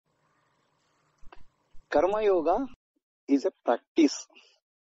Karma Yoga is a practice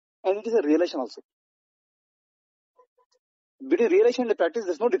and it is a realization also. Between realization and the practice,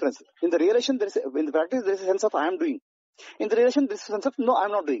 there is no difference. In the realization, in the practice, there is a sense of I am doing. In the realization, there is a sense of no, I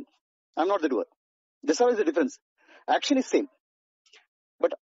am not doing. I am not the doer. That's always the difference. Action is same,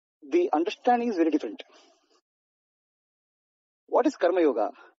 but the understanding is very different. What is Karma Yoga?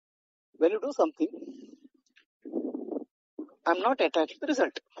 When you do something, I am not attached to the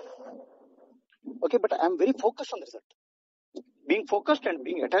result. Okay, but I am very focused on the result. Being focused and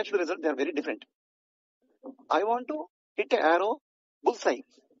being attached to the result, they are very different. I want to hit an arrow, bullseye.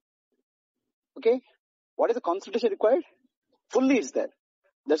 Okay, what is the concentration required? Fully it's there.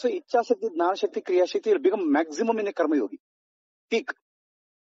 That's why Ichha Shakti, Jnana Shakti, Kriya Shakti will become maximum in a Karma Yogi. Peak.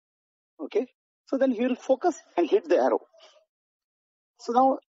 Okay, so then he will focus and hit the arrow. So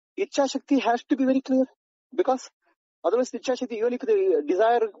now Ichha Shakti has to be very clear, because otherwise Ichha Shakti, even if the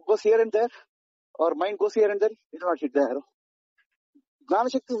desire goes here and there or mind goes here and there, it will not hit the arrow.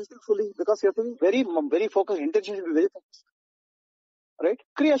 Jnana Shakti is still fully, because you have to be very, very focused, intention should be very focused. Right?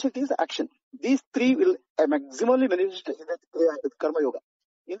 Kriya Shakti is action. These three will maximally manifest in the Karma Yoga,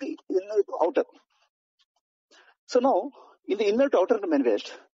 in the inner to outer. So now, in the inner to outer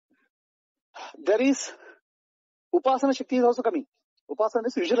manifest, there is Upasana Shakti is also coming. Upasana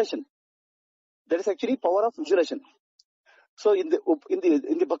is visualization. There is actually power of visualization. So in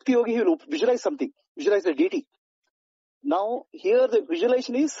the Bhakti Yogi, he will visualize something, visualize the deity. Now here the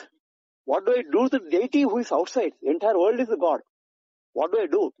visualization is, what do I do to the deity who is outside? The entire world is the God. What do I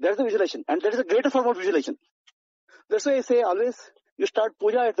do? That is the visualization, and that is a greater form of visualization. That's why I say always, you start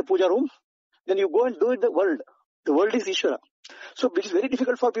puja at the puja room, then you go and do it in the world. The world is Ishvara. So it is very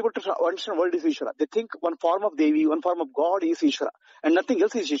difficult for people to understand world is Ishvara. They think one form of Devi, one form of God is Ishvara, and nothing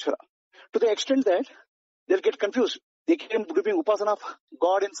else is Ishvara. To the extent that they'll get confused. They came doing upasana of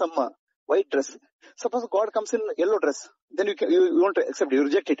God in some white dress. Suppose God comes in yellow dress, then you won't accept it, you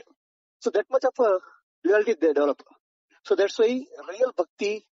reject it. So that much of a duality they develop. So that's why real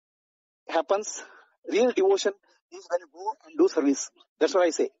bhakti happens, real devotion is when you go and do service. That's what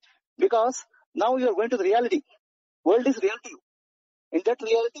I say. Because now you are going to the reality. World is real to you. In that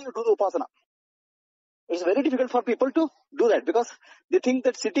reality, you do the upasana. It's very difficult for people to do that, because they think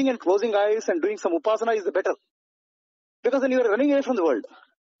that sitting and closing eyes and doing some upasana is the better. Because then you are running away from the world.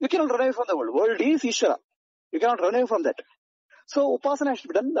 You cannot run away from the world. World is Ishvara. You cannot run away from that. So upasana has to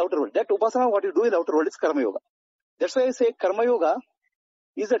be done in the outer world. That upasana, what you do in the outer world, is Karma Yoga. That's why I say Karma Yoga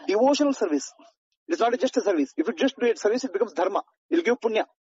is a devotional service. It's not just a service. If you just do a service, it becomes dharma. It will give punya.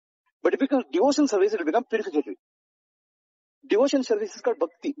 But if it becomes devotional service, it will become purificatory. Devotion service is called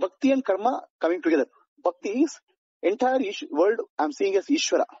bhakti. Bhakti and karma coming together. Bhakti is entire world I am seeing as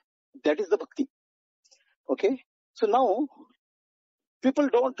Ishvara. That is the bhakti. Okay. So now, people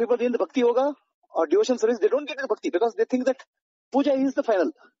in the bhakti yoga or devotion service, they don't get the bhakti because they think that puja is the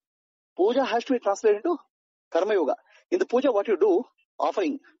final. Puja has to be translated into karma yoga. In the puja, what you do,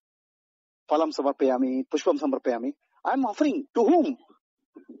 offering. Phalam samarpayami, pushpam samarpayami. I am offering to whom?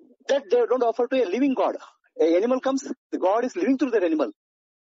 That they don't offer to a living God. An animal comes, the God is living through that animal.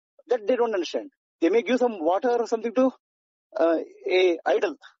 That they don't understand. They may give some water or something to a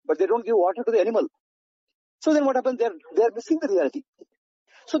idol, but they don't give water to the animal. So then what happens? They are missing the reality.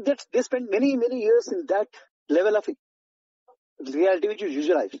 So that they spend many years in that level of reality which is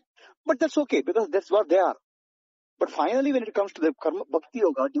visualized. But that's okay, because that's what they are. But finally, when it comes to the karma, bhakti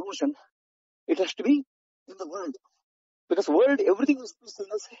yoga, devotion, it has to be in the world. Because world, everything is seen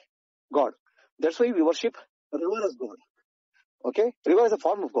as God. That's why we worship river as God. Okay? River is a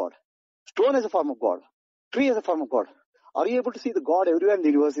form of God. Stone is a form of God. Tree is a form of God. Are you able to see the God everywhere in the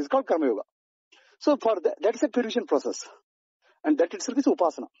universe? It's called Karma Yoga. So for that is a purification process. And that itself is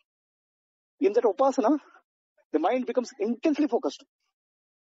upasana. In that upasana, the mind becomes intensely focused.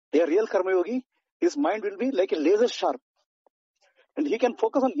 A real Karma Yogi, his mind will be like a laser sharp. And he can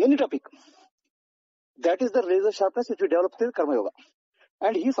focus on any topic. That is the laser sharpness which we develop through Karma Yoga.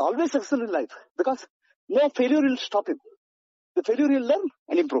 And he is always successful in life, because no failure will stop him. The failure he'll learn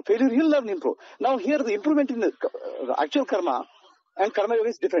and improve. Failure he'll learn and improve. Now here the improvement in the actual karma and Karma Yoga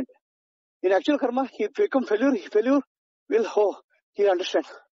is different. In actual karma, he become failure will, he understands.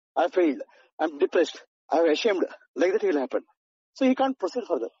 I failed. I'm depressed. I'm ashamed. Like that will happen. So he can't proceed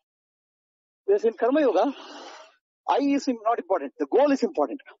further. Whereas in Karma Yoga, I is not important. The goal is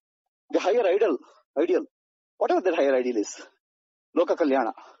important. The higher ideal, whatever that higher ideal is, Loka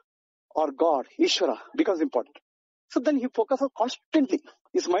Kalyana or God, Ishvara, becomes important. So then he focuses constantly.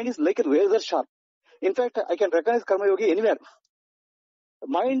 His mind is like a razor sharp. In fact, I can recognize Karma Yogi anywhere.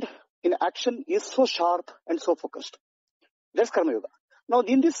 Mind in action is so sharp and so focused. That's Karma Yoga. Now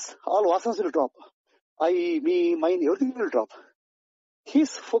in this, all vasanas will drop. I, me, mine, everything will drop. His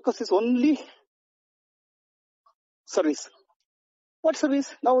focus is only service. What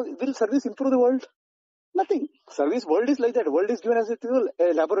service? Now, will service improve the world? Nothing. Service, world is like that. World is given as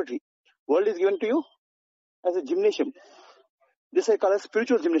a laboratory. World is given to you as a gymnasium. This I call as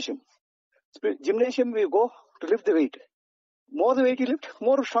spiritual gymnasium. Gymnasium, we go to lift the weight. More the weight you lift,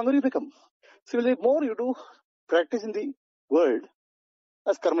 more stronger you become. So the more you do practice in the world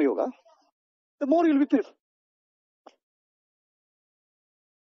as karma yoga, the more you will be purified.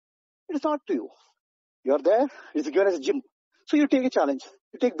 It is not to you. You are there, it is given as a gym. So you take a challenge.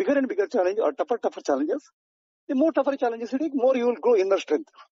 You take bigger and bigger challenge or tougher challenges. The more tougher challenges you take, more you will grow inner strength.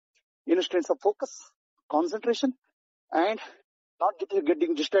 Inner strength of focus, concentration, and not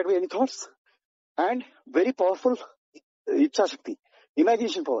getting distracted by any thoughts. And very powerful Ichha Shakti,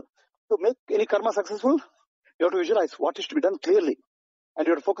 imagination power. To make any karma successful, you have to visualize what is to be done clearly. And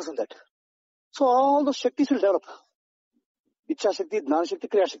you have to focus on that. So all those Shaktis will develop. Ichha Shakti, Jnana Shakti,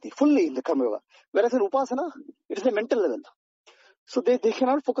 Kriya Shakti, fully in the karma yoga. Whereas in Upasana, it is a mental level. So they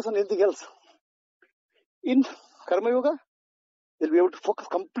cannot focus on anything else. In karma yoga, they'll be able to focus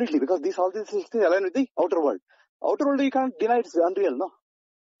completely because all these things align with the outer world. Outer world, you can't deny it's unreal, no?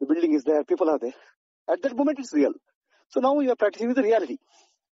 The building is there, people are there. At that moment, it's real. So now you are practicing with the reality.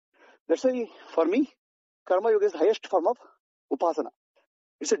 That's why, for me, karma yoga is the highest form of upasana.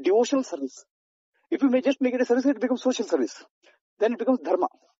 It's a devotional service. If you may just make it a service, it becomes social service. Then it becomes dharma.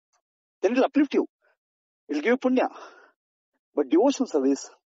 Then it will uplift you. It will give you punya. But devotional service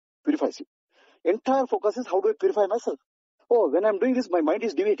purifies you. Entire focus is how do I purify myself? Oh, when I'm doing this, my mind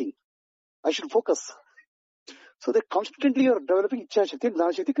is deviating. I should focus. So that constantly you are developing Ichha Shakti,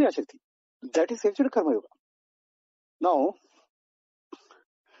 Jnana Shakti, Kriya Shakti. That is actually karma yoga. Now,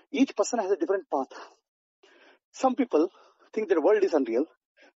 each person has a different path. Some people think that the world is unreal.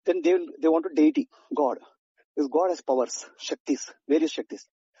 Then they want a deity, God. Because God has powers, Shaktis, various Shaktis.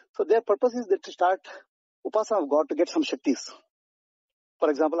 So their purpose is that to start upasana of God to get some Shaktis. For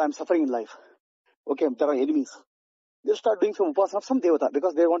example, I'm suffering in life. Okay, there are enemies. They'll start doing some upasana of some Devata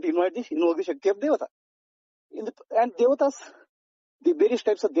because they want to invoke the Shakti of Devata. And Devatas, the various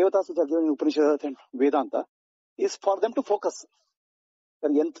types of Devatas which are given in Upanishad and Vedanta, is for them to focus.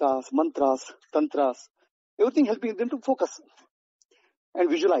 There are yantras, mantras, tantras, everything helping them to focus and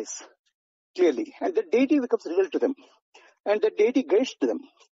visualize clearly. And the deity becomes real to them. And the deity guides to them.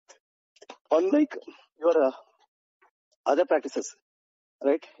 Unlike your other practices,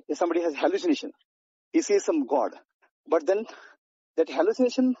 right? If somebody has hallucination, he sees some God. But then that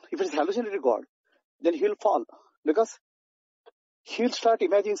hallucination, if it is hallucinatory God, then he will fall because he will start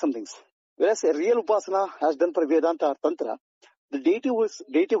imagining some things. Whereas a real upasana, as done for Vedanta or Tantra, the deity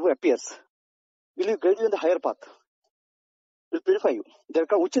who appears will guide you in the higher path, will purify you. They are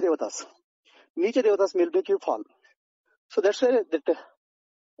called Ucha Devatas. Nicha Devatas will make you fall. So that's why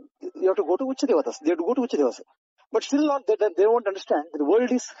you have to go to Ucha Devatas. They have to go to Ucha Devatas. But still not that they won't understand that the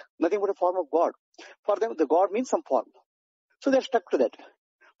world is nothing but a form of God. For them, the God means some form. So they're stuck to that.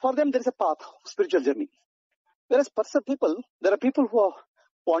 For them, there is a path, spiritual journey. Whereas there are people who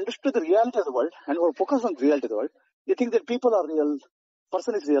understood the reality of the world and who are focused on the reality of the world. They think that people are real,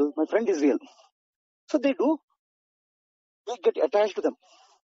 person is real, my friend is real. So they get attached to them.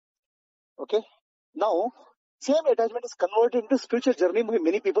 Okay? Now, same attachment is converted into spiritual journey by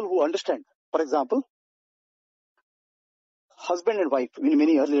many people who understand. For example, husband and wife in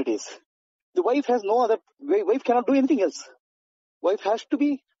many earlier days. The wife has no other, wife cannot do anything else. Wife has to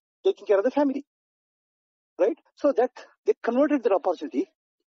be taking care of the family. Right? So that they converted their opportunity,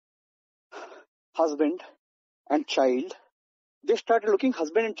 husband and child, they started looking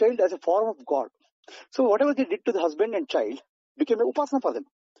husband and child as a form of God. So whatever they did to the husband and child became an upasana for them.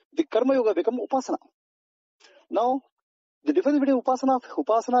 The karma yoga became upasana. Now, the difference between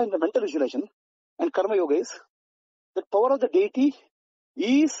upasana in the mental visualization and karma yoga is that power of the deity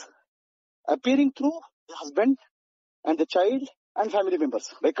is appearing through the husband and the child and family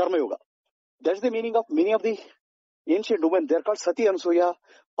members by karma yoga. That's the meaning of many of the ancient women. They are called Sati Ansuya.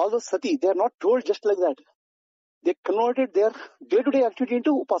 All those Sati, they are not told just like that. They converted their day-to-day activity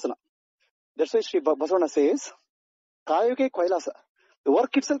into upasana. That's why Sri Basavana says, Kayake Kailasa. The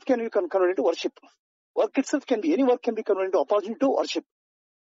work itself can be converted into worship. Work itself any work can be converted into opportunity to worship.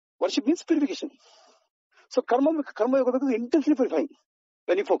 Worship means purification. So karma yoga becomes intensely purifying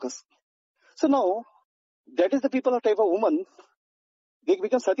when you focus. So now, that is the people of type of woman, they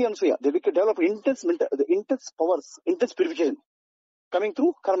become Sati Ansuya. They develop intense powers, intense purification coming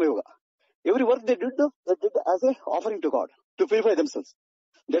through karma yoga. Every work they did as an offering to God to purify themselves.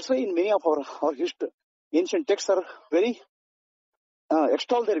 That's why in many of our history, ancient texts are very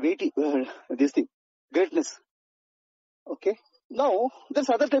extol their weighty this thing. greatness. Okay. Now, there's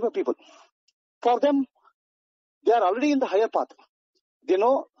other type of people. For them, they are already in the higher path. They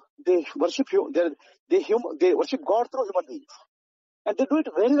know they worship they worship God through human beings. And they do it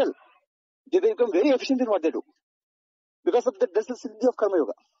very well. They become very efficient in what they do. Because of that, that's the siddhi of Karma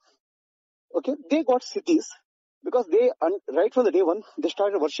Yoga. Okay. They got siddhis because they, right from the day one, they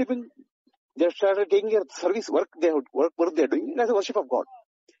started worshipping. They started taking their service work they're doing as a worship of God.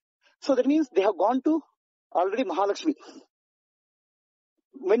 So that means they have gone to already Mahalakshmi.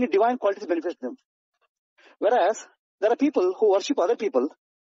 Many divine qualities manifest them. Whereas there are people who worship other people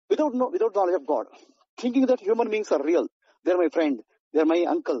without knowledge of God, thinking that human beings are real. They're my friend, they're my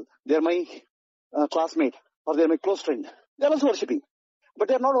uncle, they're my classmate, or they're my close friend. They're also worshipping. But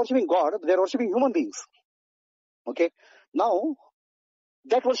they're not worshipping God, they're worshipping human beings. Okay. Now,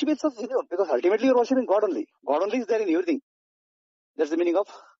 that worship itself is enough because ultimately you're worshipping God only. God only is there in everything. That's the meaning of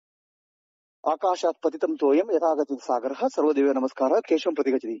Akashat patitam toyam yatagati sagarha sarvadeva namaskara kesham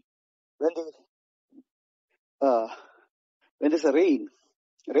pratigachati. When there's a rain,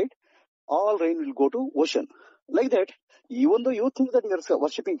 right? All rain will go to ocean. Like that, even though you think that you're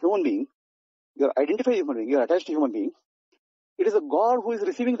worshipping human being, you're identified human being, you're attached to human being, it is a God who is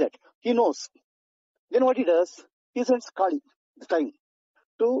receiving that. He knows. Then what he does, he sends Kali, the time,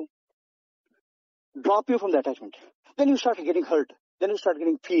 to drop you from the attachment. Then you start getting hurt. Then you start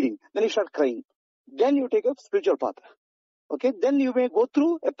getting feeling. Then you start crying. Then you take a spiritual path. Okay, then you may go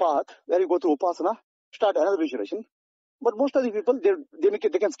through a path where you go through Upasana, start another visualization. But most of the people, they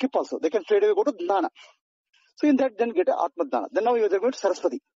can skip also. They can straight away go to Dhyana. So in that, then get a Atmajnana. Then now they're going to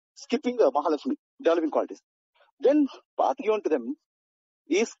Saraswati, skipping Mahalakshmi, developing qualities. Then path given to them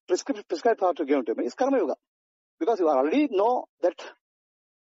is prescribed path given to them is Karma Yoga. Because you already know that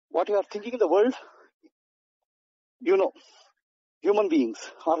what you are thinking in the world, you know, human beings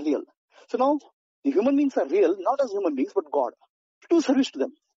are real. So now, the human beings are real, not as human beings, but God. Do service to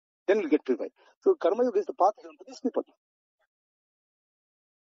them. Then you'll get purified. So Karma Yoga is the path given to these people.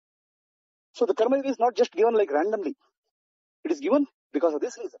 So the Karma Yoga is not just given like randomly. It is given because of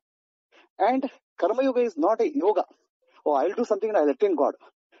this reason. And Karma Yoga is not a yoga. Oh, I'll do something and I'll attain God.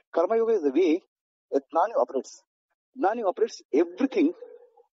 Karma Yoga is the way Jnani operates. Jnani operates everything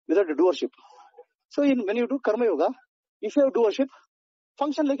without a doership. So when you do Karma Yoga, if you have doership,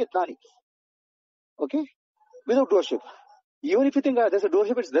 function like a Jnani. Okay? Without doership. Even if you think there's a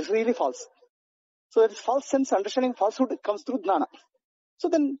doership, that's really false. So that false sense, understanding falsehood comes through Jnana. So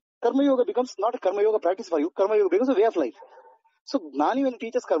then Karma Yoga becomes not a Karma Yoga practice for you. Karma Yoga becomes a way of life. So Jnani, when he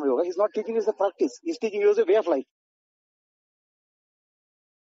teaches Karma Yoga, he's not teaching you as a practice. He's teaching you as a way of life.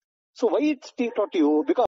 So why it's taught to you? Because